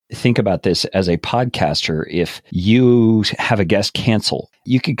think about this as a podcaster. If you have a guest cancel,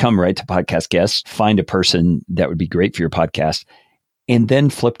 you could come right to Podcast Guests, find a person that would be great for your podcast, and then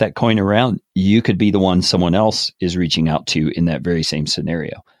flip that coin around. You could be the one someone else is reaching out to in that very same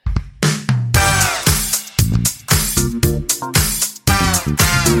scenario.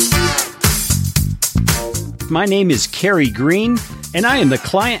 My name is Kerry Green, and I am the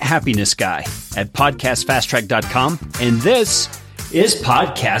Client Happiness Guy at PodcastFastTrack.com, and this is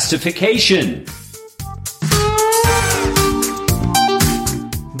Podcastification.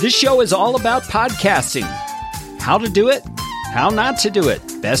 This show is all about podcasting. How to do it, how not to do it,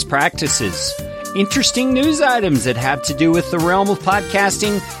 best practices, interesting news items that have to do with the realm of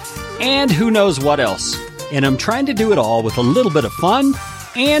podcasting, and who knows what else. And I'm trying to do it all with a little bit of fun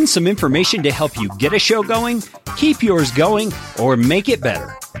and some information to help you get a show going, keep yours going, or make it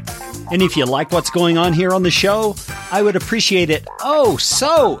better. And if you like what's going on here on the show, I would appreciate it, oh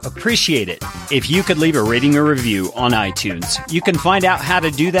so appreciate it, if you could leave a rating or review on iTunes. You can find out how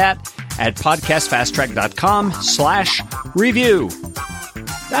to do that at podcastfasttrack.com/review.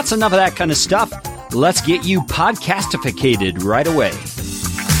 That's enough of that kind of stuff. Let's get you podcastificated right away.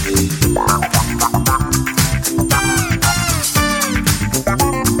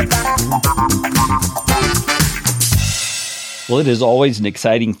 Well, it is always an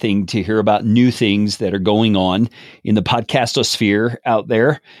exciting thing to hear about new things that are going on in the podcastosphere out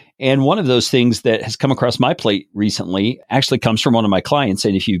there. And one of those things that has come across my plate recently actually comes from one of my clients.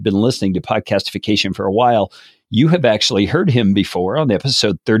 And if you've been listening to Podcastification for a while, you have actually heard him before on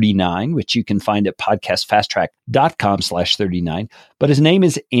episode 39, which you can find at podcastfasttrack.com/39. But his name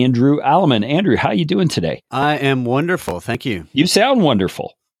is Andrew Alleman. Andrew, how are you doing today? I am wonderful. Thank you. You sound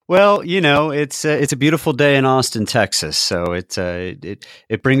wonderful. Well, you know, it's a beautiful day in Austin, Texas, so it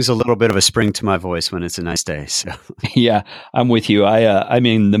brings a little bit of a spring to my voice when it's a nice day. So yeah, I'm with you. I'm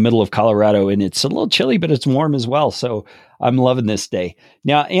in the middle of Colorado, and it's a little chilly, but it's warm as well. So I'm loving this day.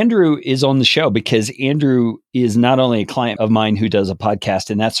 Now, Andrew is on the show because Andrew is not only a client of mine who does a podcast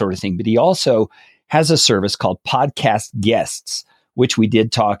and that sort of thing, but he also has a service called Podcast Guests, which we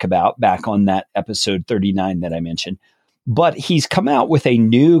did talk about back on that episode 39 that I mentioned. But he's come out with a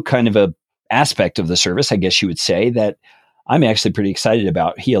new kind of a aspect of the service, I guess you would say, that I'm actually pretty excited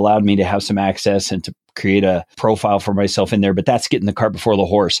about. He allowed me to have some access and to create a profile for myself in there, but that's getting the cart before the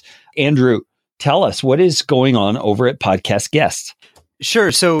horse. Andrew, tell us what is going on over at Podcast Guests.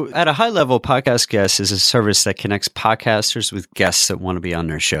 Sure. So at a high level, Podcast Guests is a service that connects podcasters with guests that want to be on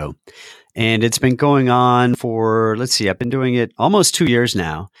their show. And it's been going on for, I've been doing it almost 2 years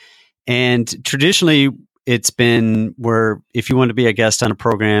now. And traditionally, it's been where if you want to be a guest on a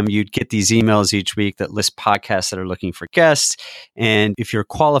program, you'd get these emails each week that list podcasts that are looking for guests. And if you're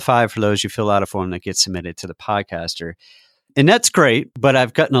qualified for those, you fill out a form that gets submitted to the podcaster. And that's great, but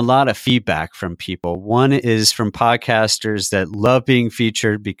I've gotten a lot of feedback from people. One is from podcasters that love being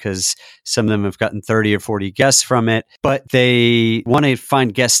featured because some of them have gotten 30 or 40 guests from it, but they want to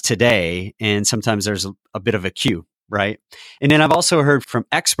find guests today. And sometimes there's a bit of a queue. Right. And then I've also heard from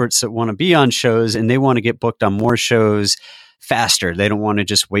experts that want to be on shows and they want to get booked on more shows faster. They don't want to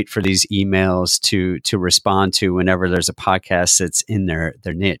just wait for these emails to respond to whenever there's a podcast that's in their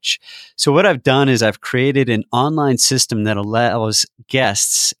niche. So what I've done is I've created an online system that allows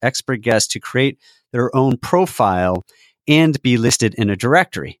guests, expert guests, to create their own profile and be listed in a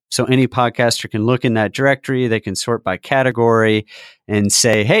directory. So any podcaster can look in that directory, they can sort by category and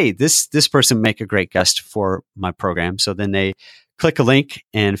say, hey, this person make a great guest for my program. So then they click a link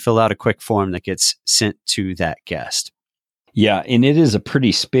and fill out a quick form that gets sent to that guest. Yeah, and it is a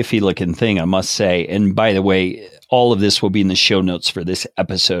pretty spiffy looking thing, I must say. And by the way, all of this will be in the show notes for this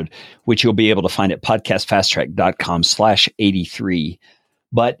episode, which you'll be able to find at podcastfasttrack.com/83.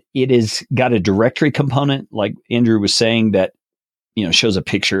 But it has got a directory component, like Andrew was saying, that shows a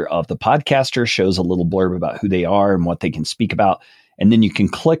picture of the podcaster, shows a little blurb about who they are and what they can speak about. And then you can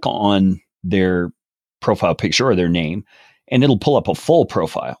click on their profile picture or their name, and it'll pull up a full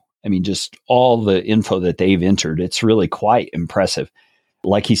profile. I mean, just all the info that they've entered. It's really quite impressive.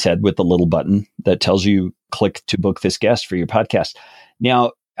 Like he said, with the little button that tells you click to book this guest for your podcast.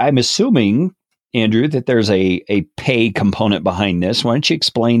 Now, I'm assuming, Andrew, that there's a pay component behind this. Why don't you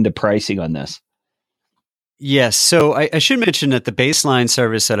explain the pricing on this? Yes. So I should mention that the baseline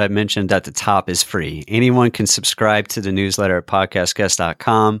service that I mentioned at the top is free. Anyone can subscribe to the newsletter at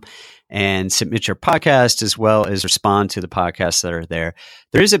podcastguest.com and submit your podcast as well as respond to the podcasts that are there.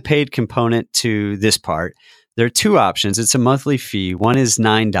 There is a paid component to this part. There are two options. It's a monthly fee. One is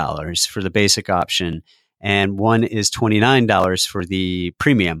 $9 for the basic option. and one is $29 for the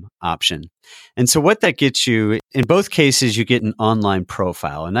premium option. And so what that gets you, in both cases, you get an online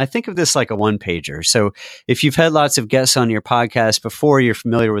profile. And I think of this like a one-pager. So if you've had lots of guests on your podcast before, you're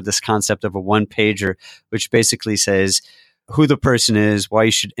familiar with this concept of a one-pager, which basically says who the person is, why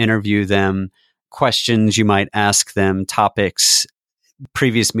you should interview them, questions you might ask them, topics,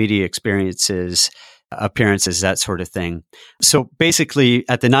 previous media experiences, appearances, that sort of thing. So basically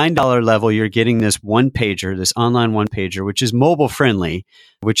at the $9 level, you're getting this one pager, this online one pager, which is mobile friendly,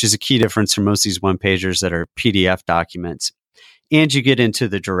 which is a key difference from most of these one pagers that are PDF documents. And you get into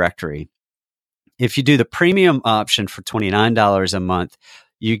the directory. If you do the premium option for $29 a month,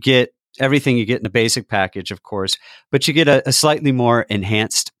 you get everything you get in the basic package, of course, but you get a slightly more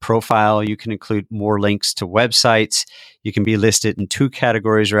enhanced profile. You can include more links to websites. You can be listed in 2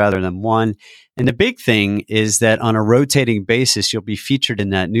 categories rather than 1. And the big thing is that on a rotating basis, you'll be featured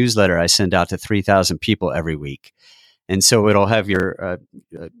in that newsletter I send out to 3,000 people every week. And so it'll have your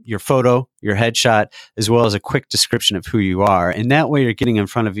photo, your headshot, as well as a quick description of who you are. And that way you're getting in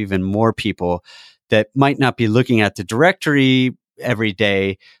front of even more people that might not be looking at the directory every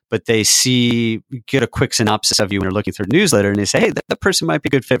day, but they get a quick synopsis of you when they're looking through the newsletter, and they say, hey, that person might be a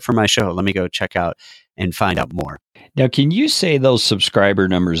good fit for my show. Let me go check out and find out more. Now, can you say those subscriber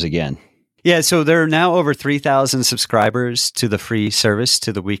numbers again? Yeah, so there are now over 3,000 subscribers to the free service,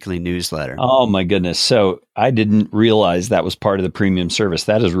 to the weekly newsletter. Oh, my goodness. So I didn't realize that was part of the premium service.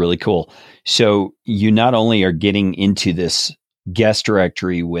 That is really cool. So you not only are getting into this guest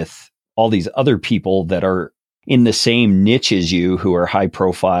directory with all these other people that are in the same niche as you, who are high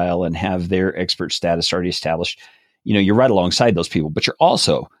profile and have their expert status already established, you're right alongside those people, but you're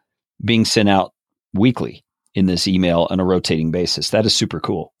also being sent out weekly in this email on a rotating basis. That is super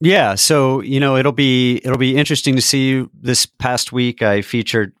cool. Yeah. So, it'll be interesting to see. This past week, I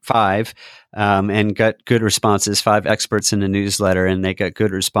featured 5 and got good responses, 5 experts in the newsletter, and they got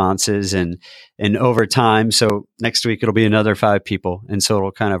good responses and over time. So next week, it'll be another 5 people. And so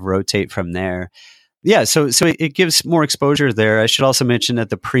it'll kind of rotate from there. Yeah, so it gives more exposure there. I should also mention that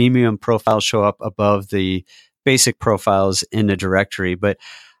the premium profiles show up above the basic profiles in the directory. But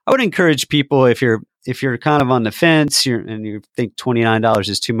I would encourage people, if you're kind of on the fence and you think $29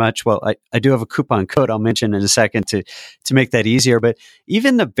 is too much, well, I do have a coupon code I'll mention in a second to make that easier. But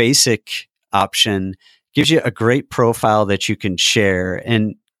even the basic option gives you a great profile that you can share.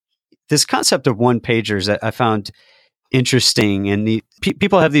 And this concept of one pagers I found interesting. And the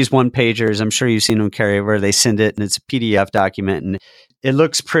people have these one pagers. I'm sure you've seen them carry where they send it and it's a PDF document and it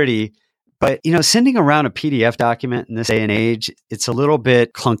looks pretty. But, sending around a PDF document in this day and age, it's a little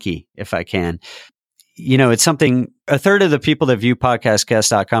bit clunky, if I can. It's something, a third of the people that view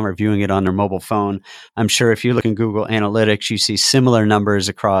podcastguest.com are viewing it on their mobile phone. I'm sure if you look in Google Analytics, you see similar numbers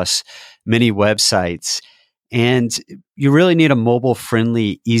across many websites. And you really need a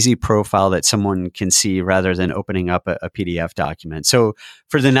mobile-friendly, easy profile that someone can see rather than opening up a PDF document. So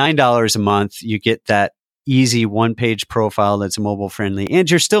for the $9 a month, you get that easy one-page profile that's mobile-friendly,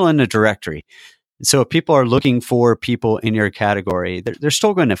 and you're still in the directory. So if people are looking for people in your category, they're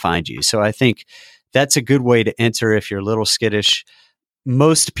still going to find you. So I think that's a good way to enter if you're a little skittish.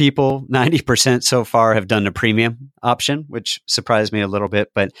 Most people, 90% so far, have done the premium option, which surprised me a little bit.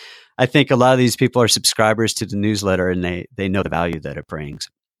 But I think a lot of these people are subscribers to the newsletter and they know the value that it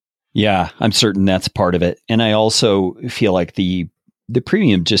brings. Yeah, I'm certain that's part of it. And I also feel like the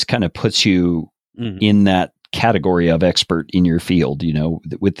premium just kind of puts you in that category of expert in your field,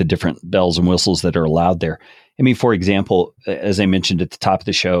 with the different bells and whistles that are allowed there. I mean, for example, as I mentioned at the top of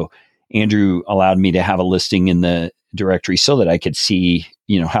the show, Andrew allowed me to have a listing in the directory so that I could see,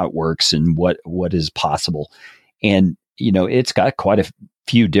 how it works and what is possible. And, it's got quite a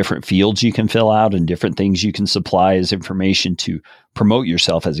few different fields you can fill out and different things you can supply as information to promote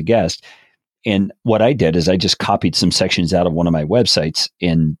yourself as a guest. And what I did is I just copied some sections out of one of my websites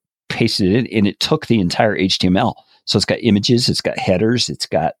and pasted it, and it took the entire HTML. So it's got images, it's got headers,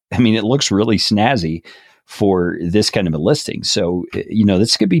 it looks really snazzy for this kind of a listing. So,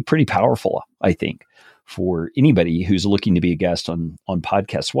 this could be pretty powerful, I think, for anybody who's looking to be a guest on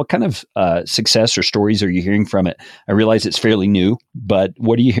podcasts. What kind of success or stories are you hearing from it? I realize it's fairly new, but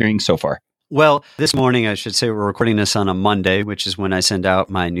what are you hearing so far? Well, this morning, I should say, we're recording this on a Monday, which is when I send out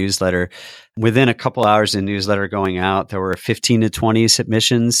my newsletter. Within a couple hours of the newsletter going out, there were 15 to 20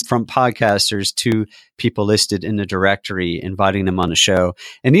 submissions from podcasters to people listed in the directory, inviting them on the show.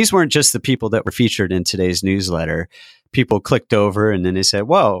 And these weren't just the people that were featured in today's newsletter. People clicked over and then they said,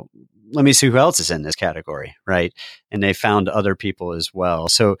 whoa, let me see who else is in this category, right? And they found other people as well.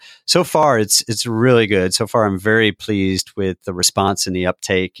 So far, it's really good. So far, I'm very pleased with the response and the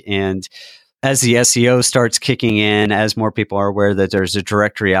uptake. And as the SEO starts kicking in, as more people are aware that there's a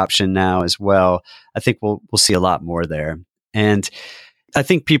directory option now as well, I think we'll see a lot more there. And I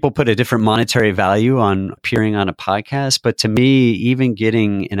think people put a different monetary value on appearing on a podcast, but to me, even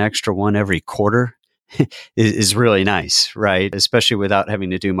getting an extra one every quarter is really nice, right? Especially without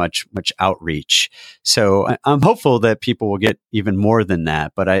having to do much outreach. So I'm hopeful that people will get even more than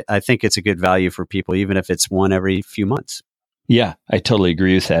that, but I think it's a good value for people, even if it's one every few months. Yeah, I totally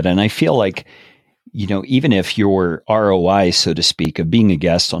agree with that. And I feel like, even if your ROI, so to speak, of being a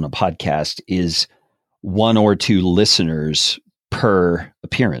guest on a podcast is 1 or 2 listeners per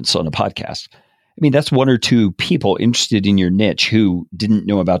appearance on a podcast, I mean, that's 1 or 2 people interested in your niche who didn't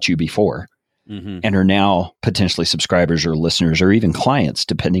know about you before and are now potentially subscribers or listeners or even clients,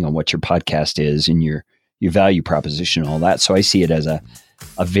 depending on what your podcast is and your value proposition and all that. So I see it as a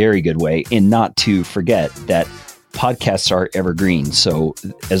very good way. And not to forget that podcasts are evergreen. So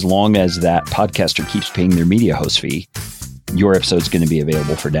as long as that podcaster keeps paying their media host fee, your episode is going to be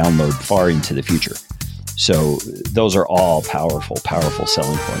available for download far into the future. So those are all powerful, powerful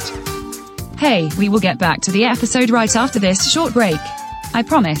selling points. Hey, we will get back to the episode right after this short break. I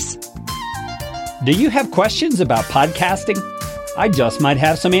promise. Do you have questions about podcasting? I just might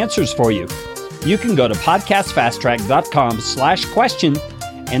have some answers for you. You can go to podcastfasttrack.com/question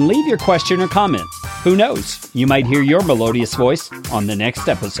and leave your question or comment. Who knows? You might hear your melodious voice on the next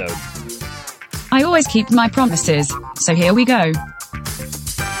episode. I always keep my promises, so here we go.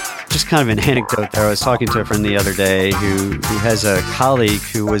 Just kind of an anecdote there. I was talking to a friend the other day who has a colleague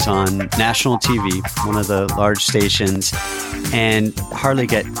who was on national TV, one of the large stations, and hardly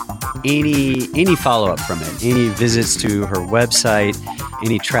get any follow-up from it, any visits to her website,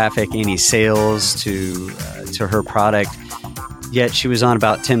 any traffic, any sales to her product. Yet she was on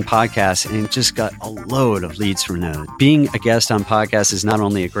about 10 podcasts and just got a load of leads from them. Being a guest on podcasts is not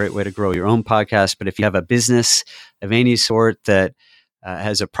only a great way to grow your own podcast, but if you have a business of any sort that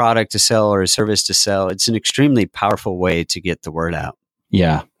has a product to sell or a service to sell, it's an extremely powerful way to get the word out.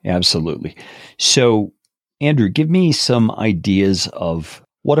 Yeah, absolutely. So, Andrew, give me some ideas of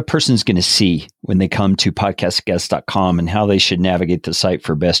what a person's going to see when they come to podcastguest.com and how they should navigate the site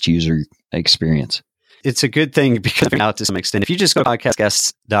for best user experience. It's a good thing because out to some extent, if you just go to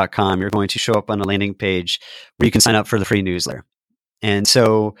podcastguests.com, you're going to show up on a landing page where you can sign up for the free newsletter. And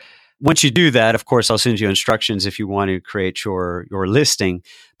so once you do that, of course, I'll send you instructions if you want to create your listing.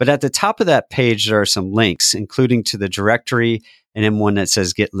 But at the top of that page, there are some links, including to the directory and then one that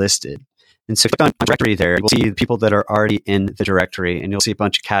says get listed. And so click on the directory there, you'll see the people that are already in the directory, and you'll see a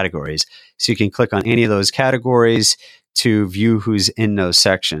bunch of categories. So you can click on any of those categories to view who's in those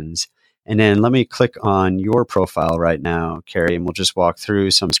sections. And then let me click on your profile right now, Carrie, and we'll just walk through.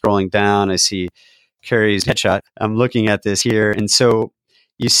 So I'm scrolling down. I see Carrie's headshot. I'm looking at this here. And so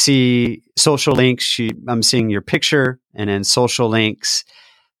you see social links. I'm seeing your picture and then social links.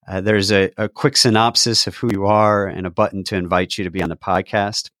 There's a quick synopsis of who you are and a button to invite you to be on the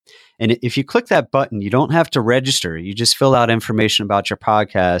podcast. And if you click that button, you don't have to register. You just fill out information about your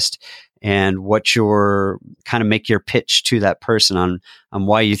podcast and what your kind of make your pitch to that person on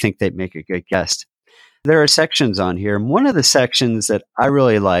why you think they'd make a good guest. There are sections on here. And one of the sections that I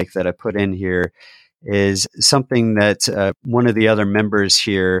really like that I put in here is something that one of the other members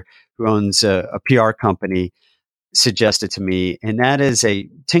here who owns a PR company suggested to me, and that is a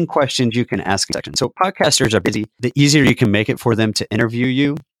 10 questions you can ask section. So podcasters are busy. The easier you can make it for them to interview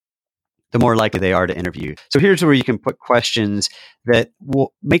you, the more likely they are to interview you. So here's where you can put questions that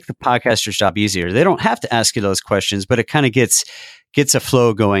will make the podcaster's job easier. They don't have to ask you those questions, but it kind of gets a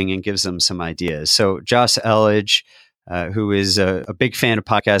flow going and gives them some ideas. So Josh Elledge, who is a big fan of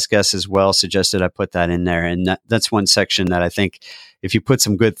podcast guests as well, suggested I put that in there. And that's one section that I think if you put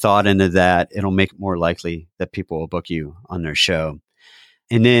some good thought into that, it'll make it more likely that people will book you on their show.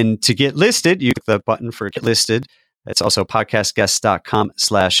 And then to get listed, you click the button for get listed. That's also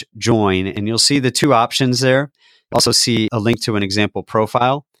podcastguests.com/join. And you'll see the two options there. You'll also see a link to an example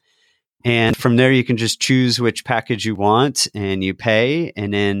profile. And from there, you can just choose which package you want and you pay.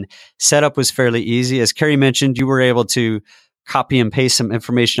 And then setup was fairly easy. As Carrie mentioned, you were able to copy and paste some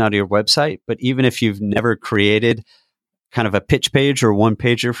information out of your website. But even if you've never created kind of a pitch page or one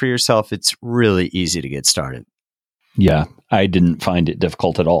pager for yourself, it's really easy to get started. Yeah, I didn't find it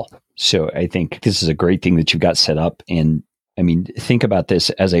difficult at all. So I think this is a great thing that you've got set up. And I mean, think about this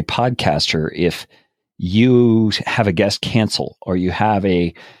as a podcaster. If you have a guest cancel or you have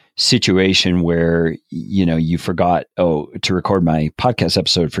a situation where, you forgot, to record my podcast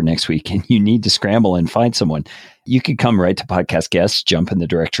episode for next week and you need to scramble and find someone, you could come right to Podcast Guests, jump in the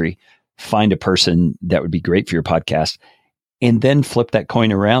directory, find a person that would be great for your podcast, and then flip that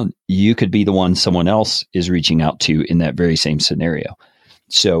coin around. You could be the one someone else is reaching out to in that very same scenario.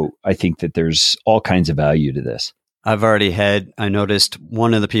 So I think that there's all kinds of value to this. I noticed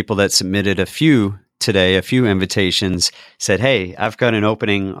one of the people that submitted a few invitations said, "Hey, I've got an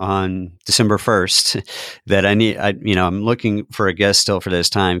opening on December 1st that I'm looking for a guest still for this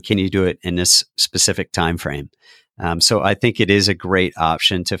time. Can you do it in this specific time frame?" So I think it is a great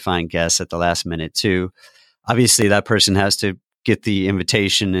option to find guests at the last minute too. Obviously, that person has to get the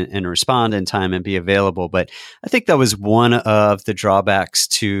invitation and respond in time and be available. But I think that was one of the drawbacks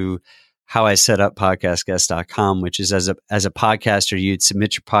to how I set up podcastguest.com, which is as a podcaster, you'd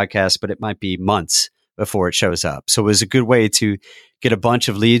submit your podcast, but it might be months before it shows up. So it was a good way to get a bunch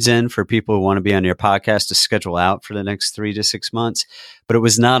of leads in for people who want to be on your podcast to schedule out for the next 3 to 6 months. But it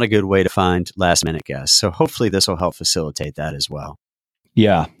was not a good way to find last minute guests. So hopefully this will help facilitate that as well.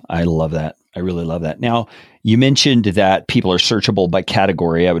 Yeah, I love that. I really love that. Now, you mentioned that people are searchable by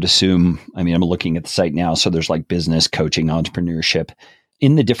category. I would assume, I'm looking at the site now. So there's like business, coaching, entrepreneurship.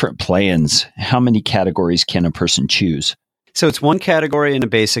 In the different plans, how many categories can a person choose? So it's one category in a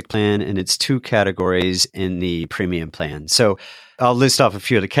basic plan, and it's 2 categories in the premium plan. So I'll list off a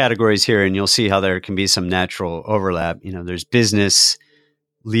few of the categories here, and you'll see how there can be some natural overlap. There's business,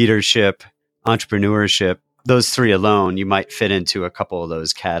 leadership, entrepreneurship. Those 3 alone, you might fit into a couple of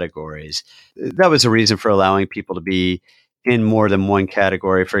those categories. That was a reason for allowing people to be in more than one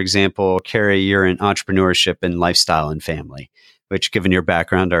category. For example, Carrie, you're in entrepreneurship and lifestyle and family, which, given your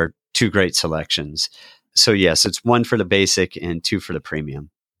background, are 2 great selections. So yes, it's 1 for the basic and 2 for the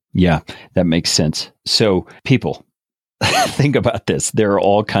premium. Yeah, that makes sense. So people, think about this. There are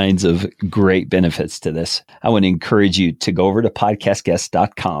all kinds of great benefits to this. I want to encourage you to go over to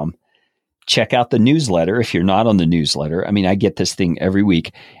podcastguest.com, check out the newsletter if you're not on the newsletter. I get this thing every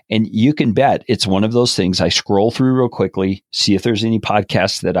week, and you can bet it's one of those things I scroll through real quickly, see if there's any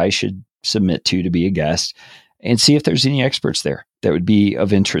podcasts that I should submit to be a guest, and see if there's any experts there that would be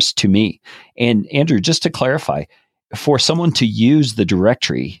of interest to me. And Andrew, just to clarify, for someone to use the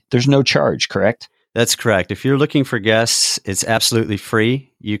directory, there's no charge, correct? That's correct. If you're looking for guests, it's absolutely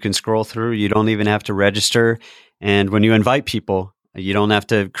free. You can scroll through. You don't even have to register. And when you invite people, you don't have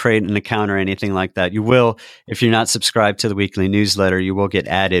to create an account or anything like that. You will, if you're not subscribed to the weekly newsletter, you will get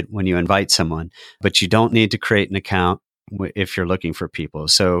added when you invite someone, but you don't need to create an account if you're looking for people.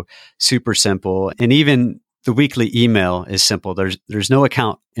 So super simple. And even the weekly email is simple. There's no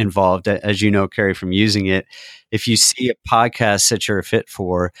account involved, as you know, Carrie, from using it. If you see a podcast that you're a fit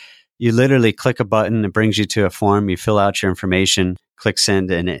for, you literally click a button, it brings you to a form, you fill out your information, click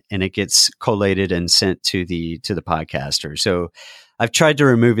send, and it gets collated and sent to the podcaster. So I've tried to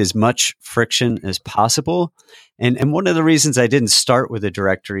remove as much friction as possible. And one of the reasons I didn't start with a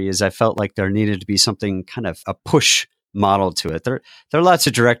directory is I felt like there needed to be something kind of a push model to it. There are lots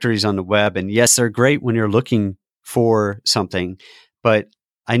of directories on the web, and yes, they're great when you're looking for something, but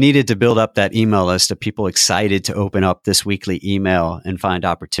I needed to build up that email list of people excited to open up this weekly email and find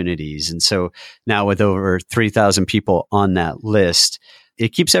opportunities. And so now with over 3,000 people on that list,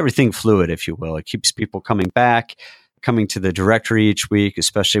 it keeps everything fluid, if you will. It keeps people coming back, coming to the directory each week,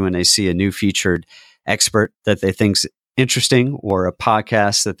 especially when they see a new featured expert that they think's interesting or a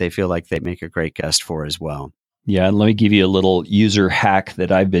podcast that they feel like they make a great guest for as well. Yeah, and let me give you a little user hack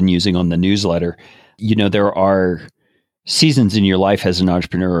that I've been using on the newsletter. There are seasons in your life as an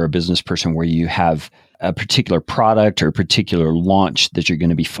entrepreneur or a business person where you have a particular product or a particular launch that you're going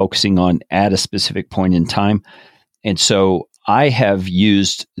to be focusing on at a specific point in time. And so I have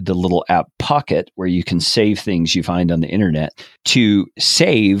used the little app Pocket, where you can save things you find on the internet, to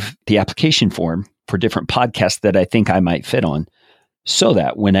save the application form for different podcasts that I think I might fit on, so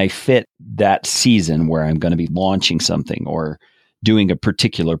that when I fit that season where I'm going to be launching something or doing a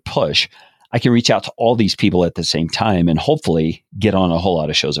particular push, I can reach out to all these people at the same time and hopefully get on a whole lot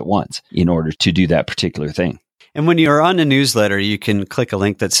of shows at once in order to do that particular thing. And when you're on a newsletter, you can click a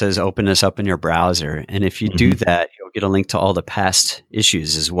link that says open this up in your browser. And if you do that, you'll get a link to all the past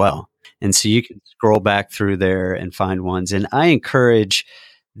issues as well. And so you can scroll back through there and find ones. And I encourage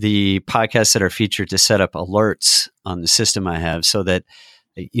the podcasts that are featured to set up alerts on the system I have, so that,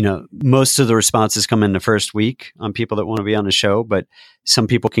 most of the responses come in the first week on people that want to be on the show, but some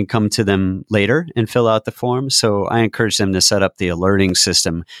people can come to them later and fill out the form. So I encourage them to set up the alerting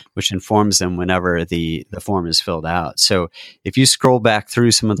system, which informs them whenever the form is filled out. So if you scroll back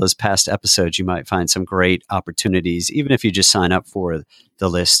through some of those past episodes, you might find some great opportunities, even if you just sign up for the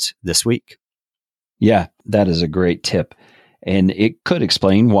list this week. Yeah, that is a great tip. And it could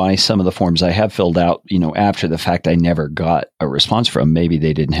explain why some of the forms I have filled out, after the fact, I never got a response from. Maybe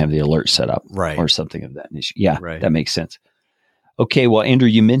they didn't have the alert set up, right, or something of that issue. Yeah, right. That makes sense. Okay, well, Andrew,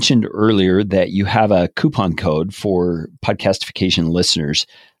 you mentioned earlier that you have a coupon code for Podcastification listeners.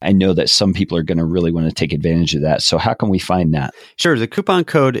 I know that some people are going to really want to take advantage of that. So how can we find that? Sure. The coupon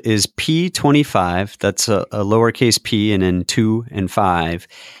code is P25. That's a lowercase p and then 2 and 5.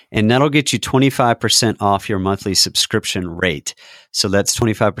 And that'll get you 25% off your monthly subscription rate. So that's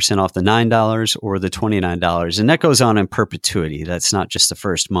 25% off the $9 or the $29. And that goes on in perpetuity. That's not just the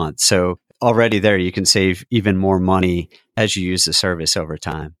first month. So already there, you can save even more money as you use the service over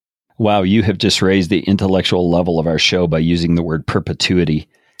time. Wow, you have just raised the intellectual level of our show by using the word perpetuity.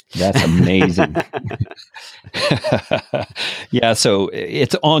 That's amazing. Yeah, so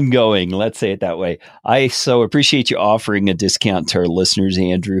it's ongoing. Let's say it that way. I so appreciate you offering a discount to our listeners,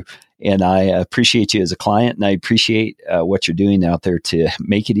 Andrew. And I appreciate you as a client, and I appreciate what you're doing out there to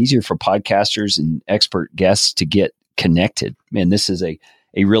make it easier for podcasters and expert guests to get connected. Man, this is a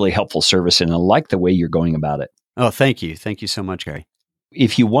really helpful service, and I like the way you're going about it. Oh, thank you. Thank you so much, Gary.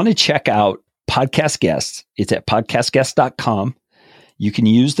 If you want to check out Podcast Guests, it's at podcastguest.com. You can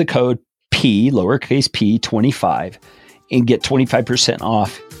use the code lowercase p25, and get 25%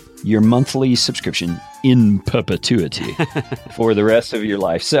 off your monthly subscription in perpetuity for the rest of your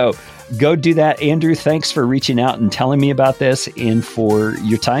life. So go do that. Andrew, thanks for reaching out and telling me about this and for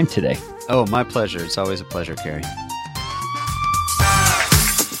your time today. Oh, my pleasure. It's always a pleasure, Gary.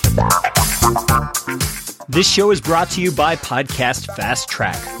 This show is brought to you by Podcast Fast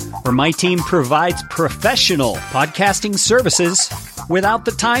Track, where my team provides professional podcasting services without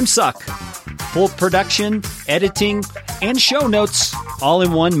the time suck. Full production, editing, and show notes, all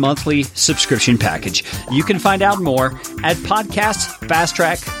in one monthly subscription package. You can find out more at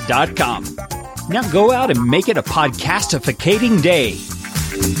podcastfasttrack.com. Now go out and make it a podcastificating day.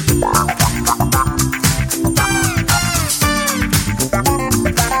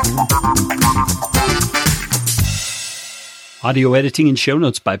 Audio editing and show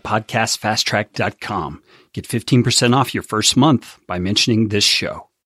notes by podcastfasttrack.com. Get 15% off your first month by mentioning this show.